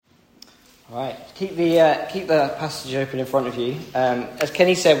All right, keep the passage open in front of you. As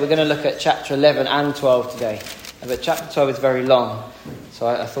Kenny said, we're going to look at chapter 11 and 12 today. But chapter 12 is very long, so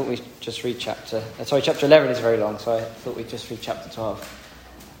I thought we'd just read chapter 11 is very long, so I thought we'd just read chapter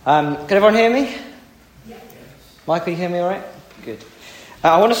 12. Can everyone hear me? Yes. Michael, you hear me all right? Good.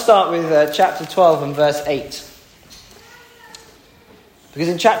 I want to start with chapter 12 and verse 8. Because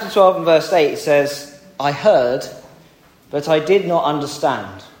in chapter 12 and verse 8 it says, I heard, but I did not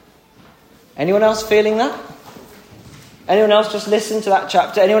understand. Anyone else feeling that? Anyone else just listen to that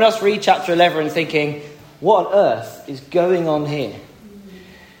chapter? Anyone else read chapter 11 and thinking, what on earth is going on here?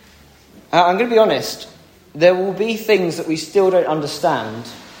 I'm going to be honest. There will be things that we still don't understand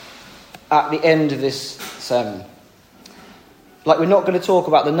at the end of this sermon. Like we're not going to talk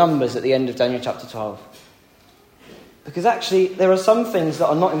about the numbers at the end of Daniel chapter 12. Because actually there are some things that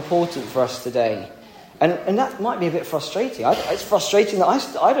are not important for us today. And that might be a bit frustrating. It's frustrating that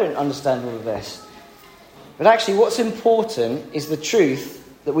I don't understand all of this. But actually what's important is the truth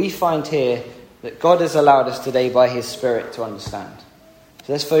that we find here that God has allowed us today by his Spirit to understand.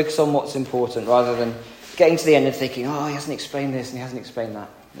 So let's focus on what's important rather than getting to the end and thinking, oh, he hasn't explained this and he hasn't explained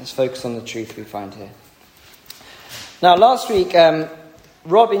that. Let's focus on the truth we find here. Now, last week,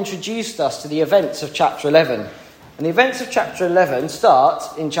 Rob introduced us to the events of chapter 11. And the events of chapter 11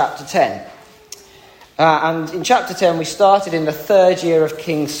 start in chapter 10. And in chapter 10, we started in the third year of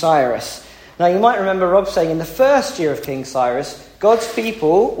King Cyrus. Now, you might remember Rob saying in the first year of King Cyrus, God's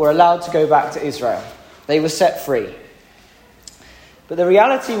people were allowed to go back to Israel. They were set free. But the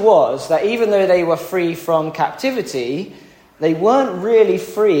reality was that even though they were free from captivity, they weren't really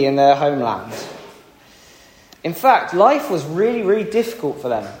free in their homeland. In fact, life was really, really difficult for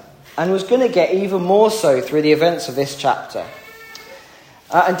them and was going to get even more so through the events of this chapter.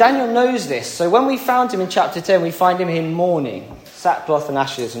 And Daniel knows this. So when we found him in chapter 10, we find him in mourning, sackcloth and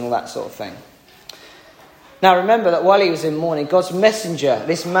ashes and all that sort of thing. Now remember that while he was in mourning, God's messenger,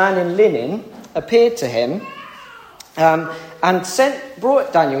 this man in linen, appeared to him and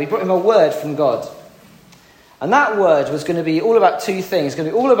brought him a word from God. And that word was going to be all about two things. It's going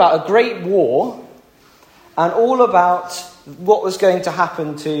to be all about a great war and all about what was going to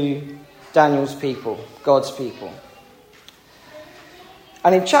happen to Daniel's people, God's people.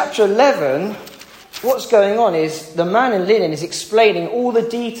 And in chapter 11, what's going on is the man in linen is explaining all the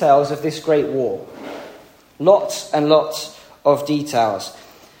details of this great war. Lots and lots of details.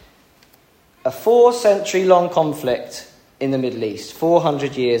 A 4-century-long conflict in the Middle East.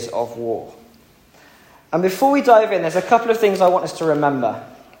 400 years of war. And before we dive in, there's a couple of things I want us to remember.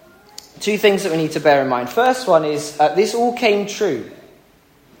 Two things that we need to bear in mind. First one is this all came true.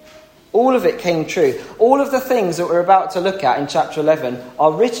 All of it came true. All of the things that we're about to look at in chapter 11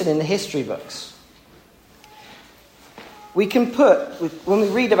 are written in the history books. We can when we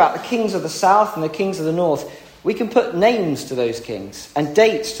read about the kings of the south and the kings of the north, we can put names to those kings and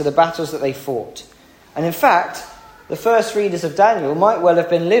dates to the battles that they fought. And in fact, the first readers of Daniel might well have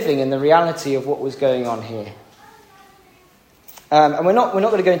been living in the reality of what was going on here. And we're not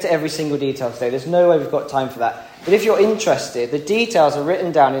going to go into every single detail today. There's no way we've got time for that. But if you're interested, the details are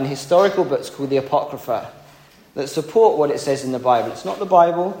written down in historical books called the Apocrypha that support what it says in the Bible. It's not the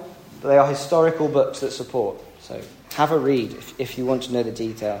Bible, but they are historical books that support. So have a read if you want to know the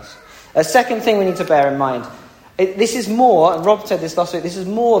details. A second thing we need to bear in mind. This is more, and Rob said this last week, this is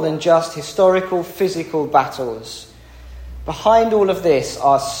more than just historical, physical battles. Behind all of this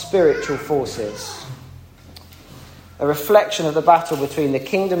are spiritual forces. A reflection of the battle between the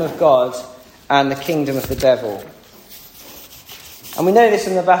kingdom of God and the kingdom of the devil. And we know this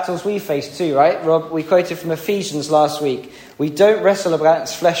in the battles we face too, right? Rob, we quoted from Ephesians last week. We don't wrestle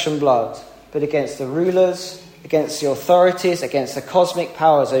against flesh and blood, but against the rulers, against the authorities, against the cosmic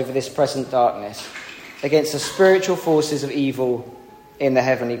powers over this present darkness, against the spiritual forces of evil in the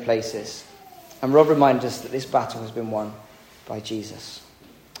heavenly places. And Rob reminded us that this battle has been won by Jesus.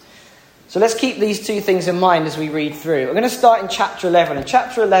 So let's keep these two things in mind as we read through. We're going to start in chapter 11. And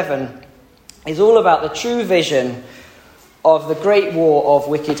chapter 11 is all about the true vision of the great war of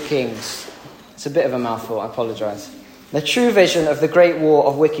wicked kings. It's a bit of a mouthful, I apologise. The true vision of the great war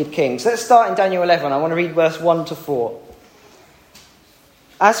of wicked kings. Let's start in Daniel 11. I want to read verse 1 to 4.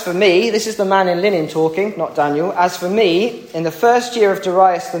 As for me, this is the man in linen talking, not Daniel. As for me, in the first year of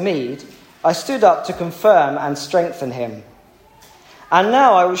Darius the Mede, I stood up to confirm and strengthen him. And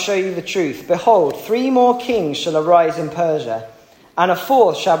now I will show you the truth. Behold, 3 more kings shall arise in Persia, and a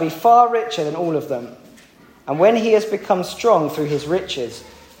 4th shall be far richer than all of them. And when he has become strong through his riches,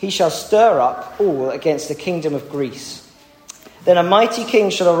 he shall stir up all against the kingdom of Greece. Then a mighty king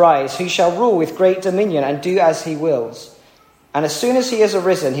shall arise, who shall rule with great dominion and do as he wills. And as soon as he has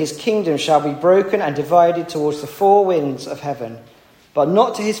arisen, his kingdom shall be broken and divided towards the four winds of heaven, but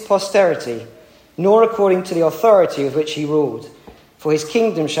not to his posterity, nor according to the authority with which he ruled. For his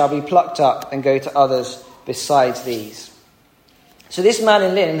kingdom shall be plucked up and go to others besides these. So this man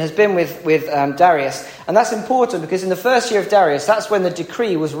in linen has been with Darius, and that's important because in the first year of Darius, that's when the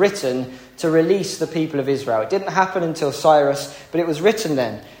decree was written to release the people of Israel. It didn't happen until Cyrus, but it was written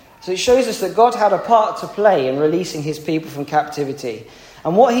then. So it shows us that God had a part to play in releasing his people from captivity.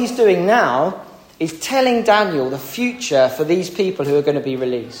 And what he's doing now is telling Daniel the future for these people who are going to be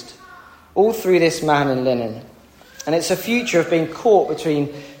released. All through this man in linen. And it's a future of being caught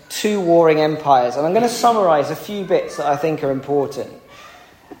between two warring empires. And I'm going to summarise a few bits that I think are important.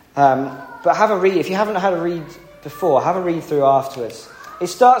 But have a read. If you haven't had a read before, have a read through afterwards. It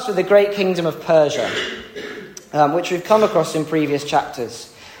starts with the great kingdom of Persia, which we've come across in previous chapters.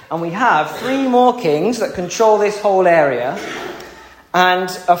 And we have three more kings that control this whole area, and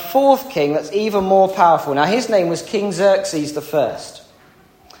a fourth king that's even more powerful. Now, his name was King Xerxes I.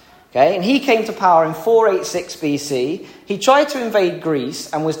 Okay, and he came to power in 486 BC. He tried to invade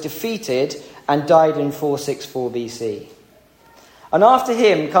Greece and was defeated and died in 464 BC. And after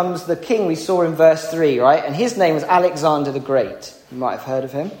him comes the king we saw in verse 3, right? And his name was Alexander the Great. You might have heard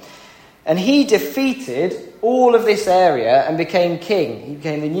of him. And he defeated all of this area and became king. He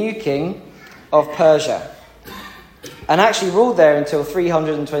became the new king of Persia. And actually ruled there until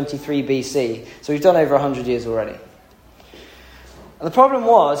 323 BC. So we've done over 100 years already. And the problem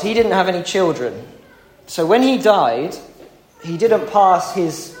was, he didn't have any children. So when he died, he didn't pass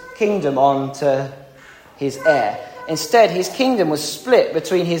his kingdom on to his heir. Instead, his kingdom was split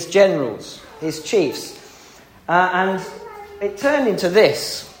between his generals, his chiefs. And it turned into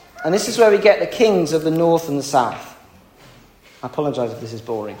this. And this is where we get the kings of the north and the south. I apologise if this is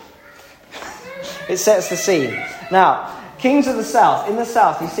boring. It sets the scene. Now, kings of the south. In the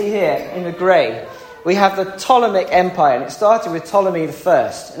south, you see here, in the grey, we have the Ptolemaic Empire. And it started with Ptolemy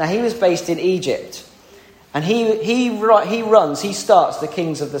I. Now, he was based in Egypt. And he starts the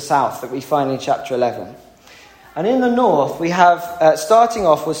kings of the south that we find in chapter 11. And in the north, we have, starting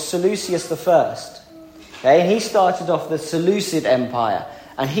off was Seleucus I. Okay, and he started off the Seleucid Empire.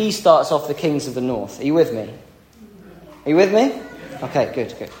 And he starts off the kings of the north. Are you with me? Are you with me? Okay,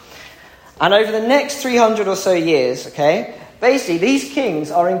 good. And over the next 300 or so years, okay, basically these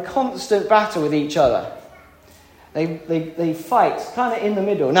kings are in constant battle with each other. They fight kind of in the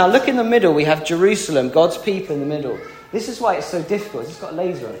middle. Now look in the middle, we have Jerusalem, God's people in the middle. This is why it's so difficult. It's got a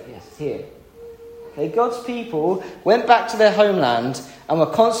laser on it. Yes, it's here. Okay, God's people went back to their homeland and were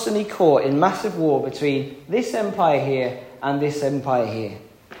constantly caught in massive war between this empire here and this empire here.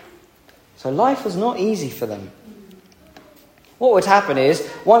 So life was not easy for them. What would happen is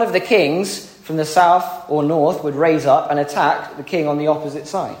one of the kings from the south or north would raise up and attack the king on the opposite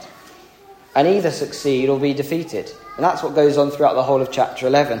side. And either succeed or be defeated. And that's what goes on throughout the whole of chapter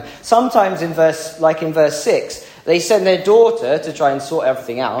 11. Sometimes in verse 6, they send their daughter to try and sort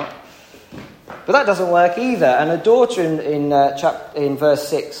everything out. But that doesn't work either. And a daughter in verse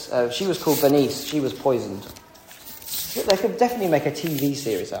 6, she was called Bernice. She was poisoned. They could definitely make a TV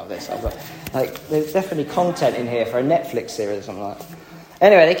series out of this. There's definitely content in here for a Netflix series or something like that.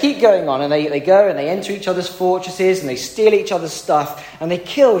 Anyway, they keep going on, and they go and they enter each other's fortresses, and they steal each other's stuff, and they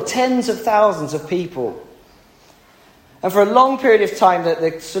kill tens of thousands of people. And for a long period of time,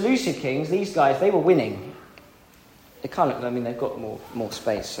 the Seleucid kings, these guys, they were winning. They've got more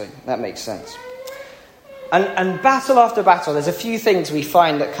space, so that makes sense. And battle after battle, there's a few things we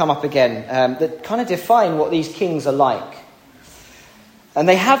find that come up again that kind of define what these kings are like. And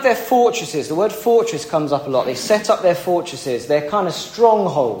they have their fortresses. The word fortress comes up a lot. They set up their fortresses, their kind of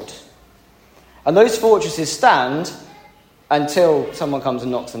stronghold. And those fortresses stand until someone comes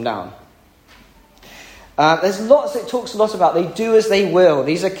and knocks them down. It talks a lot about they do as they will.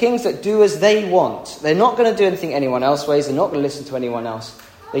 These are kings that do as they want. They're not going to do anything anyone else ways. They're not going to listen to anyone else.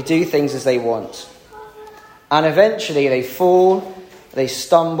 They do things as they want. And eventually they fall, they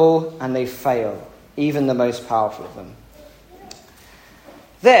stumble, and they fail. Even the most powerful of them.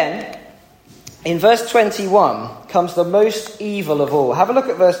 Then, in verse 21, comes the most evil of all. Have a look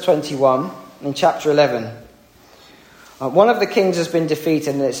at verse 21 in chapter 11. One of the kings has been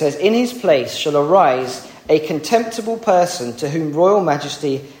defeated, and it says, "In his place shall arise a contemptible person to whom royal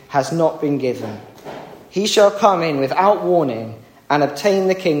majesty has not been given. He shall come in without warning and obtain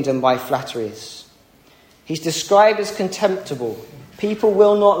the kingdom by flatteries." He's described as contemptible. People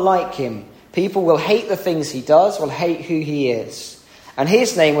will not like him. People will hate the things he does, will hate who he is. And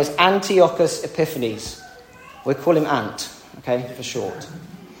his name was Antiochus Epiphanes. We call him Ant, okay, for short.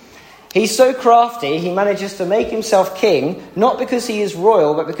 He's so crafty, he manages to make himself king, not because he is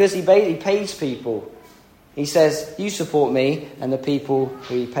royal, but because he pays people. He says, you support me, and the people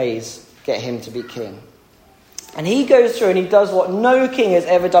who he pays get him to be king. And he goes through and he does what no king has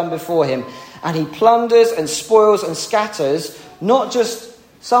ever done before him. And he plunders and spoils and scatters, not just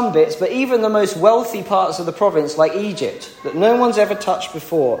some bits, but even the most wealthy parts of the province, like Egypt, that no one's ever touched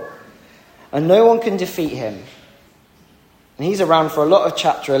before. And no one can defeat him. And he's around for a lot of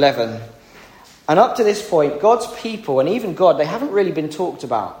chapter 11. And up to this point, God's people, and even God, they haven't really been talked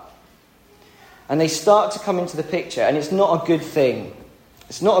about. And they start to come into the picture, and it's not a good thing.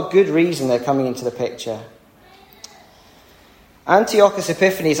 It's not a good reason they're coming into the picture. Antiochus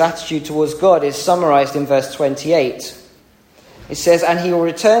Epiphanes' attitude towards God is summarized in verse 28. It says, and he will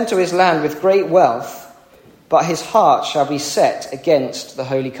return to his land with great wealth, but his heart shall be set against the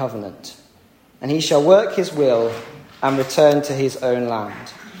holy covenant. And he shall work his will and return to his own land.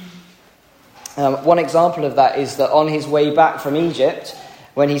 One example of that is that on his way back from Egypt,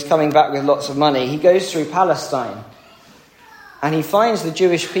 when he's coming back with lots of money, he goes through Palestine. And he finds the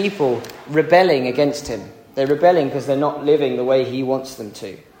Jewish people rebelling against him. They're rebelling because they're not living the way he wants them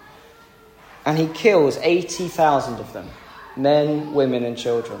to. And he kills 80,000 of them. Men, women and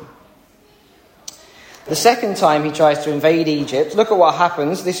children. The second time he tries to invade Egypt, look at what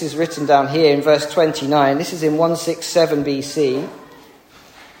happens. This is written down here in verse 29. This is in 167 BC.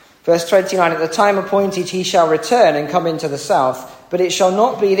 Verse 29, at the time appointed he shall return and come into the south, but it shall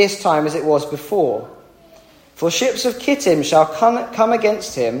not be this time as it was before. For ships of Kittim shall come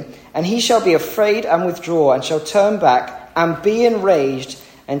against him, and he shall be afraid and withdraw, and shall turn back and be enraged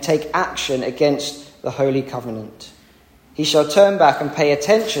and take action against the holy covenant. He shall turn back and pay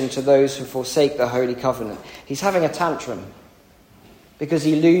attention to those who forsake the holy covenant. He's having a tantrum because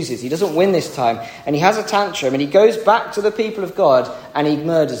he loses. He doesn't win this time. And he has a tantrum and he goes back to the people of God and he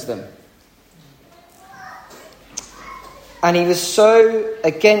murders them. And he was so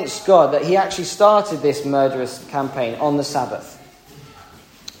against God that he actually started this murderous campaign on the Sabbath.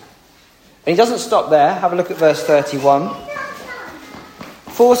 And he doesn't stop there. Have a look at verse 31.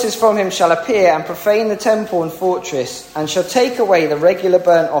 Forces from him shall appear and profane the temple and fortress, and shall take away the regular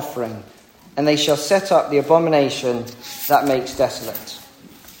burnt offering, and they shall set up the abomination that makes desolate.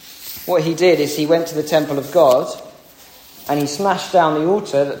 What he did is he went to the temple of God, and he smashed down the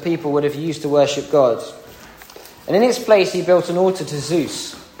altar that people would have used to worship God. And in its place he built an altar to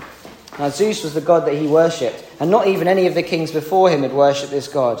Zeus. Now Zeus was the god that he worshipped, and not even any of the kings before him had worshipped this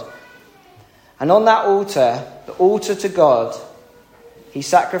god. And on that altar, the altar to God, he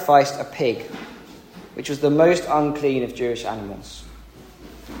sacrificed a pig, which was the most unclean of Jewish animals.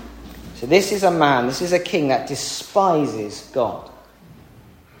 So this is a man, this is a king that despises God.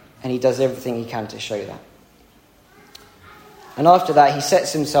 And he does everything he can to show that. And after that, he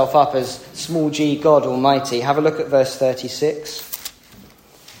sets himself up as small g, God Almighty. Have a look at verse 36. It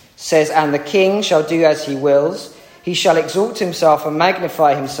says, and the king shall do as he wills. He shall exalt himself and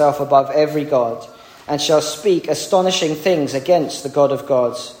magnify himself above every god, and shall speak astonishing things against the God of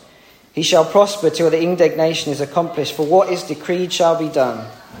gods. He shall prosper till the indignation is accomplished, for what is decreed shall be done.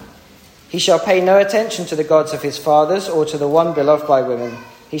 He shall pay no attention to the gods of his fathers, or to the one beloved by women.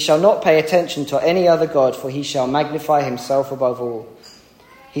 He shall not pay attention to any other god, for he shall magnify himself above all.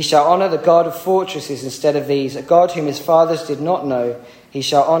 He shall honour the God of fortresses instead of these, a God whom his fathers did not know. He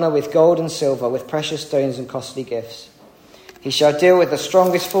shall honour with gold and silver, with precious stones and costly gifts. He shall deal with the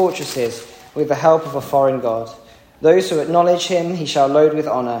strongest fortresses, with the help of a foreign god. Those who acknowledge him he shall load with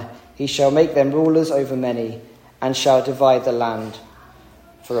honour. He shall make them rulers over many, and shall divide the land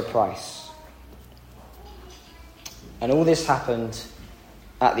for a price. And all this happened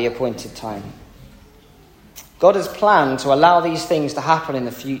at the appointed time. God has planned to allow these things to happen in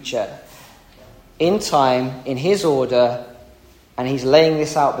the future, in time, in his order, and he's laying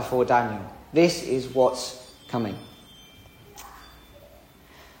this out before Daniel. This is what's coming.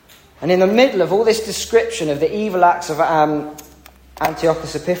 And in the middle of all this description of the evil acts of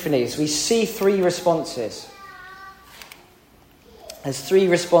Antiochus Epiphanes, we see three responses. There's three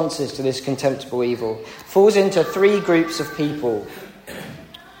responses to this contemptible evil. It falls into three groups of people.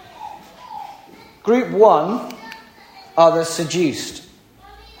 Group one are the seduced.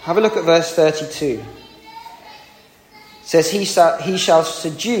 Have a look at verse 32. It says, he shall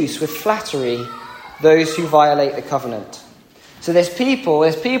seduce with flattery those who violate the covenant. So there's people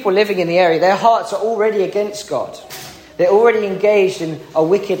living in the area, their hearts are already against God. They're already engaged in a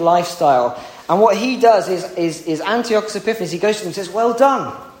wicked lifestyle. And what he does is Antiochus Epiphanes, he goes to them and says, well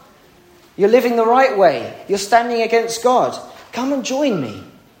done. You're living the right way. You're standing against God. Come and join me.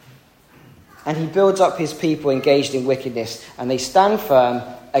 And he builds up his people engaged in wickedness. And they stand firm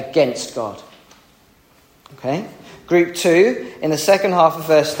against God. Okay? Group 2, in the second half of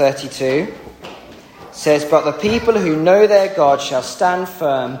verse 32, says, but the people who know their God shall stand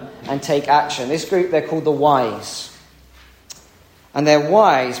firm and take action. This group, they're called the wise. And they're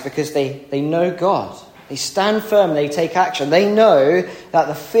wise because they know God. They stand firm and they take action. They know that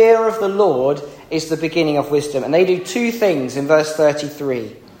the fear of the Lord is the beginning of wisdom. And they do two things in verse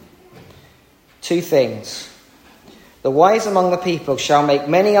 33. Two things. The wise among the people shall make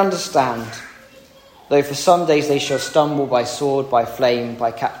many understand, though for some days they shall stumble by sword, by flame,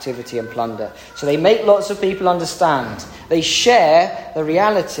 by captivity and plunder. So they make lots of people understand. They share the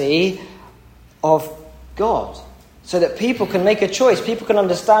reality of God, so that people can make a choice. People can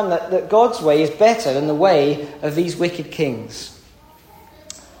understand that God's way is better than the way of these wicked kings.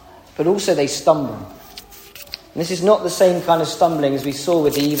 But also they stumble. And this is not the same kind of stumbling as we saw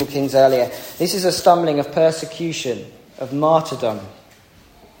with the evil kings earlier. This is a stumbling of persecution, of martyrdom.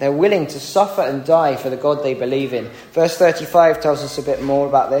 They're willing to suffer and die for the God they believe in. Verse 35 tells us a bit more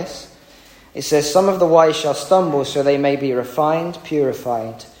about this. It says, some of the wise shall stumble so they may be refined,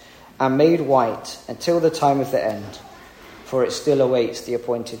 purified, and made white until the time of the end, for it still awaits the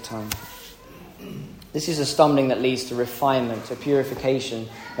appointed time. This is a stumbling that leads to refinement, to purification.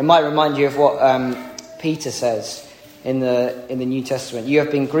 It might remind you of what Peter says in the New Testament. You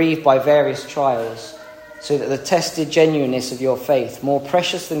have been grieved by various trials, so that the tested genuineness of your faith, more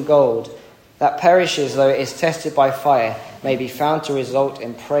precious than gold, that perishes though it is tested by fire, may be found to result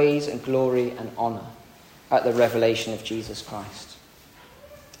in praise and glory and honour at the revelation of Jesus Christ.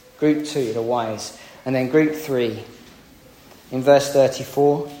 Group 2, the wise. And then group 3, in verse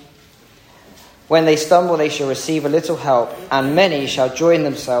 34. When they stumble, they shall receive a little help, and many shall join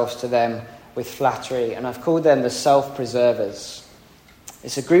themselves to them with flattery. And I've called them the self-preservers.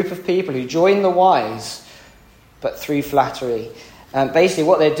 It's a group of people who join the wise, but through flattery. Basically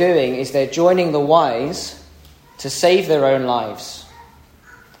what they're doing is they're joining the wise to save their own lives.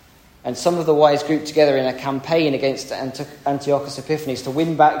 And some of the wise grouped together in a campaign against Antiochus Epiphanes to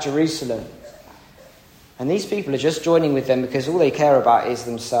win back Jerusalem. And these people are just joining with them because all they care about is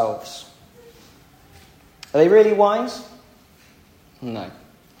themselves. Are they really wise? No.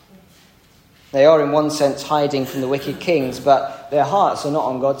 They are in one sense hiding from the wicked kings, but their hearts are not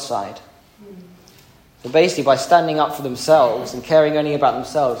on God's side. So basically by standing up for themselves and caring only about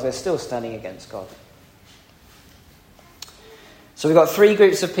themselves, they're still standing against God. So we've got three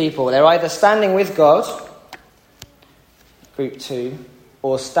groups of people. They're either standing with God, group 2,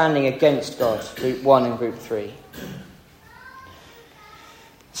 or standing against God, group 1 and group 3.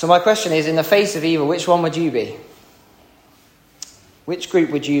 So my question is, in the face of evil, which one would you be? Which group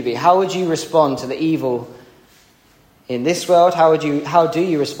would you be? How would you respond to the evil in this world? How do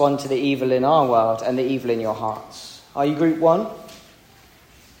you respond to the evil in our world and the evil in your hearts? Are you group 1?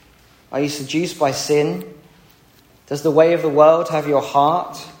 Are you seduced by sin? Does the way of the world have your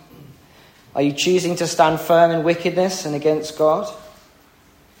heart? Are you choosing to stand firm in wickedness and against God?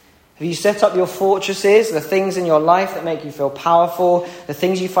 Have you set up your fortresses, the things in your life that make you feel powerful, the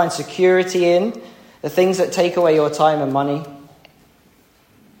things you find security in, the things that take away your time and money?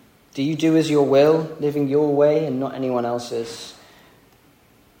 Do you do as your will, living your way and not anyone else's?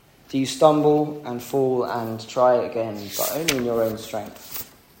 Do you stumble and fall and try again, but only in your own strength?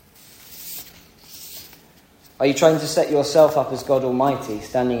 Are you trying to set yourself up as God Almighty,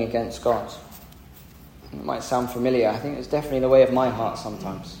 standing against God? It might sound familiar. I think it's definitely the way of my heart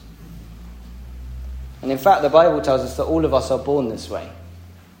sometimes. And in fact, the Bible tells us that all of us are born this way.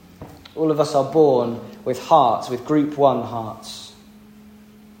 All of us are born with hearts, with group 1 hearts.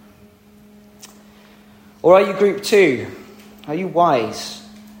 Or are you group 2? Are you wise?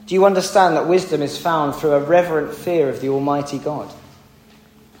 Do you understand that wisdom is found through a reverent fear of the Almighty God?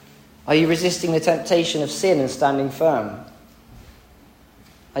 Are you resisting the temptation of sin and standing firm?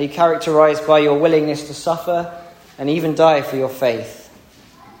 Are you characterized by your willingness to suffer and even die for your faith?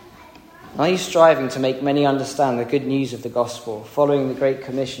 Are you striving to make many understand the good news of the gospel, following the great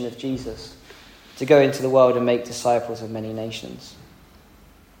commission of Jesus to go into the world and make disciples of many nations?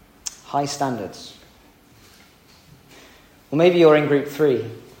 High standards. Or maybe you're in group 3.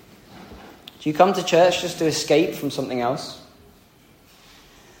 Do you come to church just to escape from something else?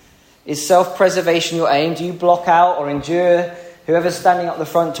 Is self-preservation your aim? Do you block out or endure whoever's standing up the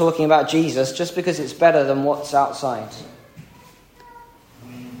front talking about Jesus just because it's better than what's outside?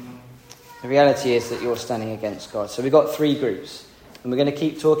 The reality is that you're standing against God. So we've got 3 groups. And we're going to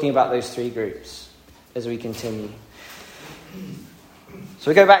keep talking about those 3 groups as we continue. So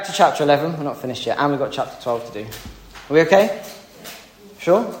we go back to chapter 11. We're not finished yet. And we've got chapter 12 to do. Are we okay?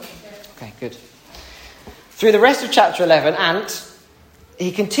 Sure? Okay, good. Through the rest of chapter 11, Ant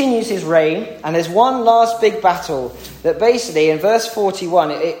he continues his reign, and there's one last big battle that basically, in verse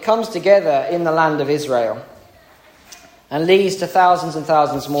 41, it comes together in the land of Israel and leads to thousands and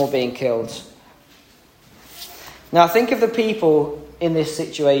thousands more being killed. Now think of the people in this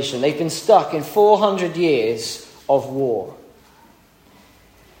situation. They've been stuck in 400 years of war.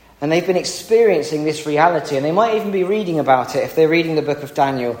 And they've been experiencing this reality, and they might even be reading about it if they're reading the book of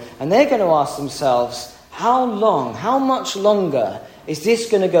Daniel. And they're going to ask themselves, how much longer is this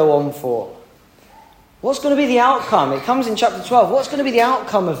going to go on for? What's going to be the outcome? It comes in chapter 12. What's going to be the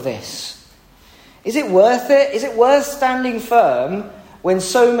outcome of this? Is it worth it? Is it worth standing firm when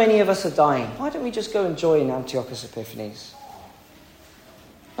so many of us are dying? Why don't we just go and join Antiochus Epiphanes?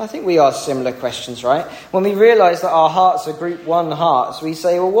 I think we ask similar questions, right? When we realise that our hearts are group one hearts, we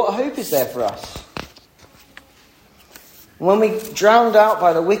say, well, what hope is there for us? When we're drowned out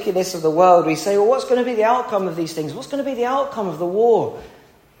by the wickedness of the world, we say, well, what's going to be the outcome of these things? What's going to be the outcome of the war?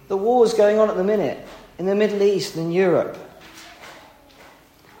 The war's going on at the minute in the Middle East and in Europe.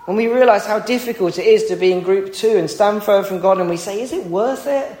 When we realise how difficult it is to be in group two and stand firm from God, and we say, is it worth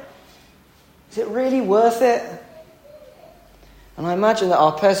it? Is it really worth it? And I imagine that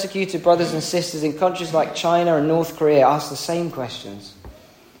our persecuted brothers and sisters in countries like China and North Korea ask the same questions.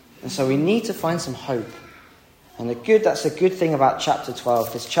 And so we need to find some hope. And that's a good thing about chapter 12,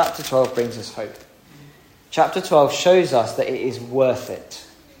 because chapter 12 brings us hope. Chapter 12 shows us that it is worth it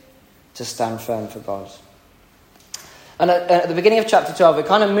to stand firm for God. And at the beginning of chapter 12,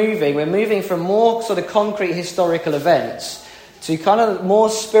 we're moving from more sort of concrete historical events to kind of more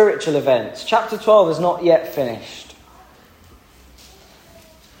spiritual events. Chapter 12 is not yet finished.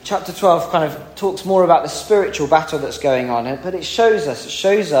 Chapter 12 kind of talks more about the spiritual battle that's going on, but it shows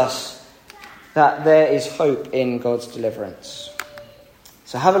us that there is hope in God's deliverance.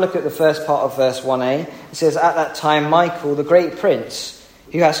 So have a look at the first part of verse 1a. It says, at that time Michael, the great prince,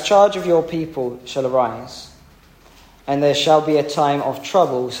 who has charge of your people, shall arise, and there shall be a time of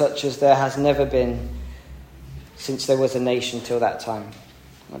trouble such as there has never been since there was a nation till that time.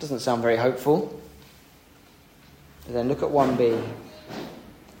 That doesn't sound very hopeful. But then look at 1b.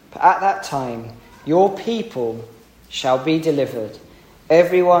 But at that time, your people shall be delivered,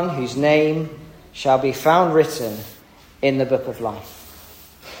 everyone whose name shall be found written in the book of life.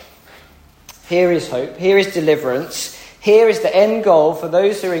 Here is hope. Here is deliverance. Here is the end goal for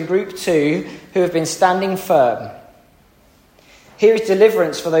those who are in group 2 who have been standing firm. Here is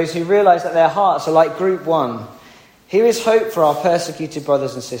deliverance for those who realise that their hearts are like group 1. Here is hope for our persecuted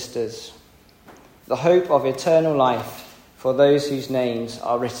brothers and sisters. The hope of eternal life for those whose names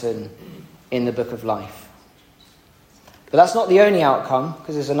are written in the book of life. But that's not the only outcome,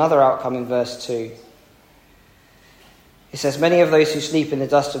 because there's another outcome in verse 2. It says, many of those who sleep in the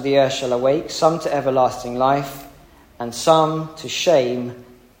dust of the earth shall awake, some to everlasting life, and some to shame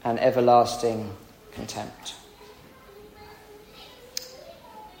and everlasting contempt.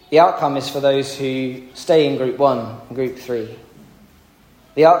 The outcome is for those who stay in group 1 and group 3.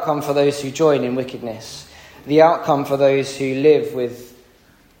 The outcome for those who join in wickedness. The outcome for those who live with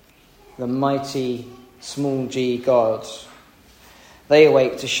the mighty small g God. They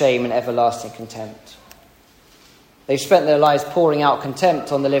awake to shame and everlasting contempt. They've spent their lives pouring out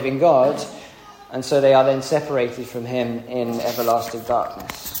contempt on the living God, and so they are then separated from him in everlasting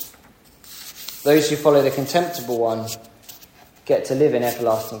darkness. Those who follow the contemptible one get to live in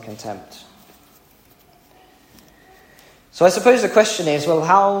everlasting contempt. So I suppose the question is, well,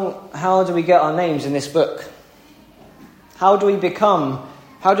 how do we get our names in this book? How do we get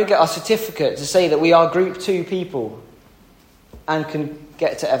our certificate to say that we are group 2 people and can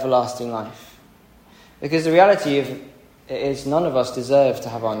get to everlasting life? Because the reality of it is none of us deserve to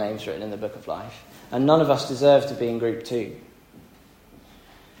have our names written in the book of life, and none of us deserve to be in group 2.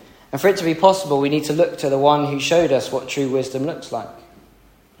 And for it to be possible, we need to look to the one who showed us what true wisdom looks like.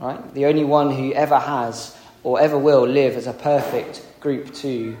 Right? The only one who ever has or ever will live as a perfect group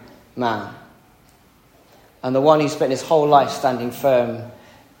 2 man. And the one who spent his whole life standing firm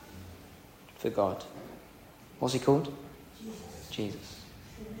for God. What's he called? Jesus.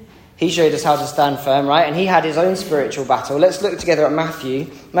 He showed us how to stand firm, right? And he had his own spiritual battle. Let's look together at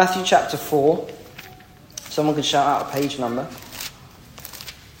Matthew. Matthew chapter 4. Someone could shout out a page number.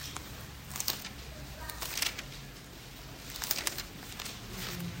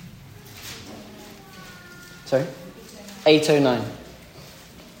 Sorry? 809.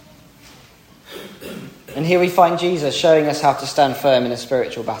 And here we find Jesus showing us how to stand firm in a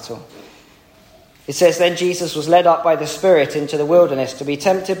spiritual battle. It says, then Jesus was led up by the Spirit into the wilderness to be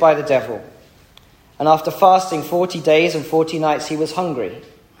tempted by the devil. And after fasting 40 days and 40 nights, he was hungry.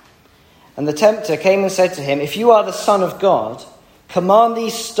 And the tempter came and said to him, if you are the Son of God, Command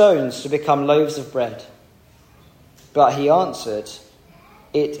these stones to become loaves of bread." But he answered,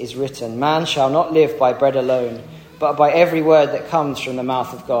 "It is written, man shall not live by bread alone, but by every word that comes from the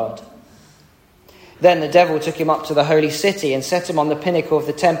mouth of God." Then the devil took him up to the holy city and set him on the pinnacle of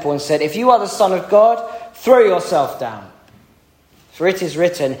the temple and said, "If you are the Son of God, throw yourself down. For it is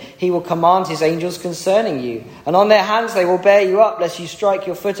written, he will command his angels concerning you, and on their hands they will bear you up, lest you strike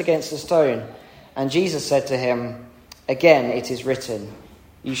your foot against a stone." And Jesus said to him, "Again it is written,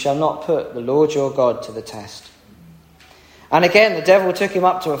 you shall not put the Lord your God to the test." And again the devil took him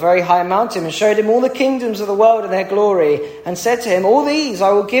up to a very high mountain and showed him all the kingdoms of the world and their glory, and said to him, "All these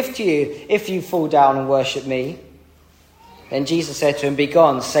I will give to you if you fall down and worship me." Then Jesus said to him,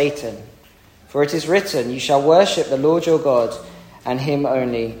 "Begone, Satan, for it is written, you shall worship the Lord your God, and him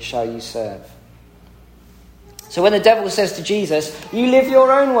only shall you serve." So when the devil says to Jesus, "You live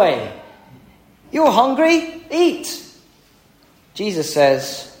your own way. You're hungry? Eat." Jesus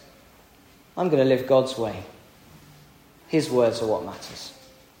says, "I'm going to live God's way. His words are what matters."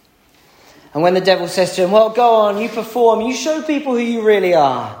 And when the devil says to him, "Well, go on, you perform, you show people who you really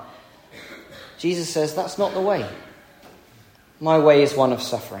are," Jesus says, "That's not the way. My way is one of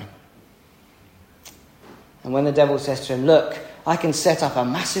suffering." And when the devil says to him, "Look, I can set up a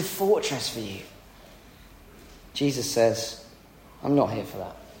massive fortress for you," Jesus says, "I'm not here for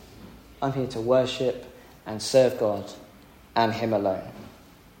that. I'm here to worship and serve God and him alone."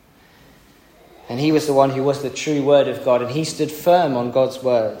 And he was the one who was the true word of God, and he stood firm on God's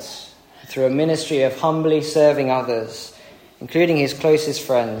words. Through a ministry of humbly serving others, including his closest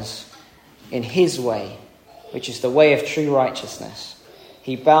friends, in his way, which is the way of true righteousness,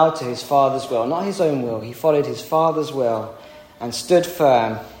 he bowed to his Father's will, not his own will. He followed his Father's will and stood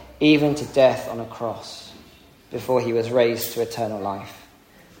firm even to death on a cross before he was raised to eternal life,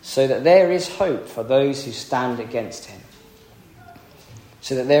 so that there is hope for those who stand against him.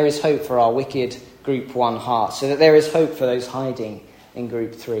 So that there is hope for our wicked Group 1 heart. So that there is hope for those hiding in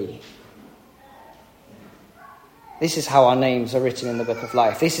Group 3. This is how our names are written in the book of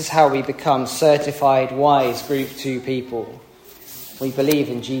life. This is how we become certified wise Group 2 people. We believe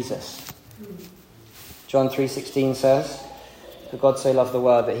in Jesus. John 3:16 says, "For God so loved the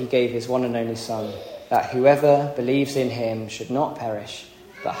world that he gave his one and only Son, that whoever believes in him should not perish,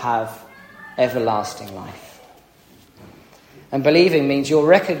 but have everlasting life." And believing means you're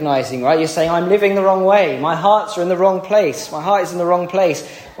recognizing, right? You're saying, "I'm living the wrong way. My hearts are in the wrong place. My heart is in the wrong place.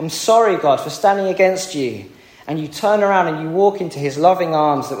 I'm sorry, God, for standing against you." And you turn around and you walk into his loving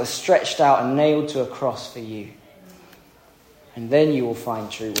arms that were stretched out and nailed to a cross for you. And then you will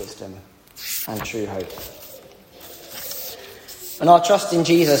find true wisdom and true hope. And our trust in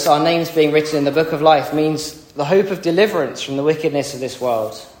Jesus, our names being written in the book of life, means the hope of deliverance from the wickedness of this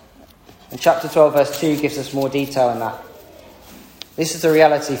world. And chapter 12, verse 2 gives us more detail in that. This is the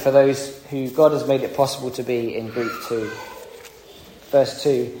reality for those who God has made it possible to be in Group 2. Verse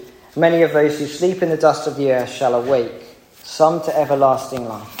 2, "Many of those who sleep in the dust of the earth shall awake, some to everlasting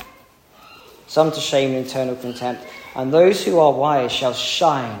life, some to shame and eternal contempt. And those who are wise shall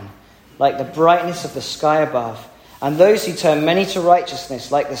shine like the brightness of the sky above, and those who turn many to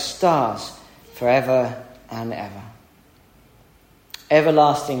righteousness like the stars forever and ever."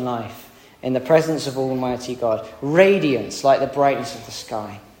 Everlasting life in the presence of Almighty God. Radiance like the brightness of the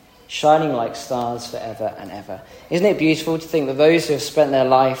sky. Shining like stars forever and ever. Isn't it beautiful to think that those who have spent their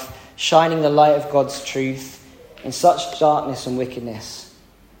life shining the light of God's truth in such darkness and wickedness,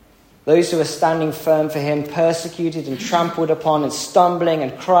 those who are standing firm for him, persecuted and trampled upon and stumbling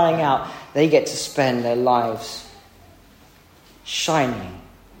and crying out, they get to spend their lives shining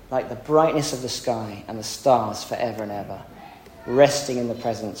like the brightness of the sky and the stars forever and ever, resting in the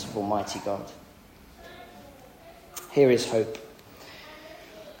presence of Almighty God. Here is hope.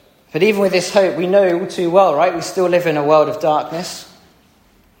 But even with this hope, we know all too well, right? We still live in a world of darkness.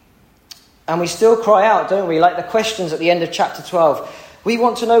 And we still cry out, don't we? Like the questions at the end of chapter 12. We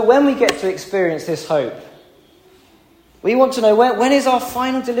want to know when we get to experience this hope. We want to know when is our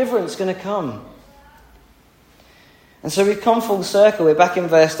final deliverance going to come? And so we've come full circle. We're back in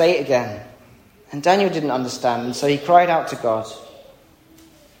verse 8 again. And Daniel didn't understand, and so he cried out to God.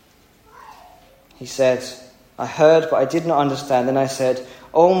 He said, "I heard, but I did not understand. Then I said,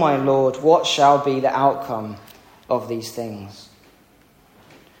 'Oh my Lord, what shall be the outcome of these things?'"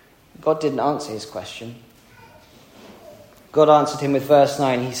 God didn't answer his question. God answered him with verse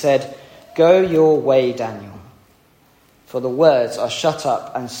 9. He said, "Go your way, Daniel, for the words are shut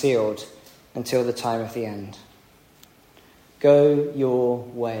up and sealed until the time of the end." Go your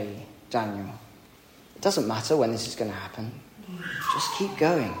way, Daniel. It doesn't matter when this is going to happen. Just keep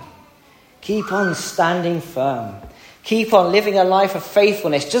going. Keep on standing firm. Keep on living a life of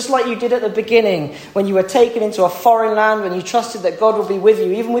faithfulness, just like you did at the beginning when you were taken into a foreign land, when you trusted that God would be with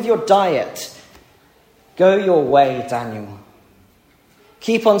you, even with your diet. Go your way, Daniel.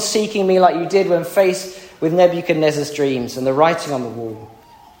 Keep on seeking me like you did when faced with Nebuchadnezzar's dreams and the writing on the wall.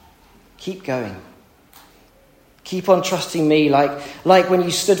 Keep going. Keep on trusting me like when you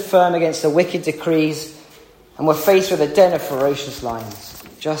stood firm against the wicked decrees and were faced with a den of ferocious lions.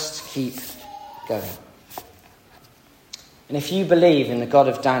 Just keep going. And if you believe in the God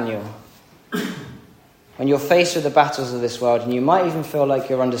of Daniel, when you're faced with the battles of this world, and you might even feel like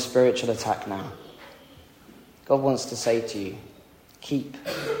you're under spiritual attack now, God wants to say to you, keep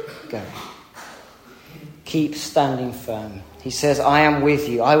going. Keep standing firm. He says, I am with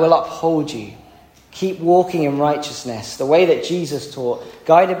you. I will uphold you. Keep walking in righteousness, the way that Jesus taught,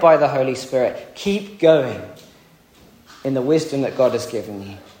 guided by the Holy Spirit. Keep going in the wisdom that God has given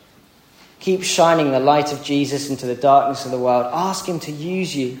you. Keep shining the light of Jesus into the darkness of the world. Ask him to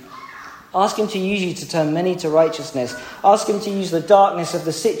use you. Ask him to use you to turn many to righteousness. Ask him to use the darkness of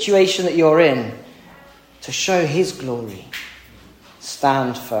the situation that you're in to show his glory.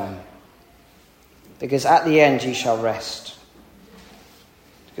 Stand firm. Because at the end you shall rest.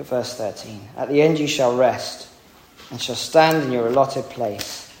 Look at verse 13. At the end you shall rest and shall stand in your allotted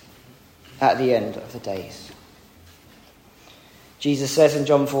place at the end of the days. Jesus says in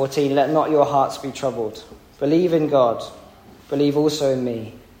John 14, let not your hearts be troubled. Believe in God. Believe also in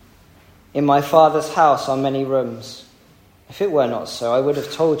me. In my Father's house are many rooms. If it were not so, I would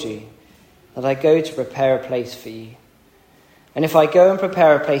have told you that I go to prepare a place for you. And if I go and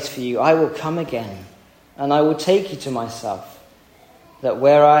prepare a place for you, I will come again, and I will take you to myself, that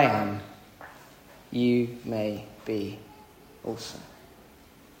where I am, you may be also.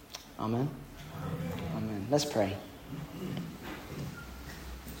 Amen. Amen. Let's pray.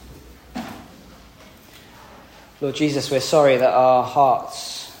 Lord Jesus, we're sorry that our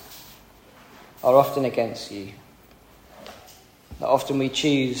hearts are often against you. That often we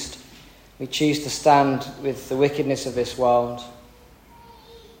choose to stand with the wickedness of this world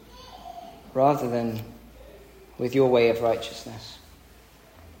rather than with your way of righteousness.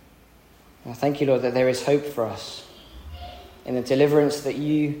 I thank you, Lord, that there is hope for us in the deliverance that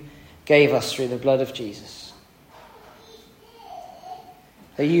you gave us through the blood of Jesus.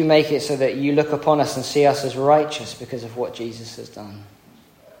 That you make it so that you look upon us and see us as righteous because of what Jesus has done.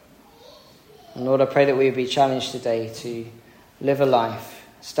 And Lord, I pray that we would be challenged today to live a life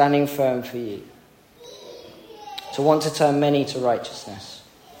standing firm for you. To want to turn many to righteousness.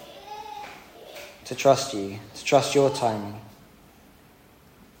 To trust you. To trust your timing.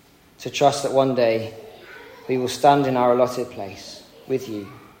 To trust that one day we will stand in our allotted place with you.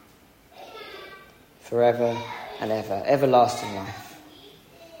 Forever and ever. Everlasting life.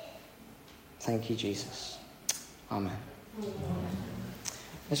 Thank you, Jesus. Amen.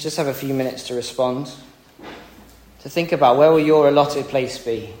 Let's just have a few minutes to respond. To think about, where will your allotted place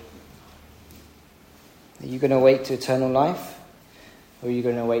be? Are you going to wait to eternal life? Or are you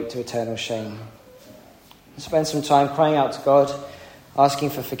going to wait to eternal shame? Spend some time crying out to God,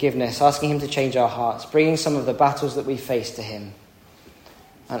 asking for forgiveness, asking him to change our hearts, bringing some of the battles that we face to him,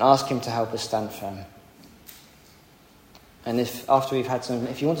 and ask him to help us stand firm. And if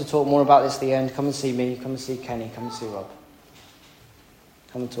you want to talk more about this at the end, come and see me, come and see Kenny, come and see Rob.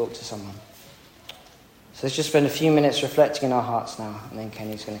 Come and talk to someone. So let's just spend a few minutes reflecting in our hearts now, and then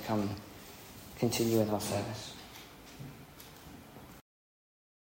Kenny's going to come and continue with our service.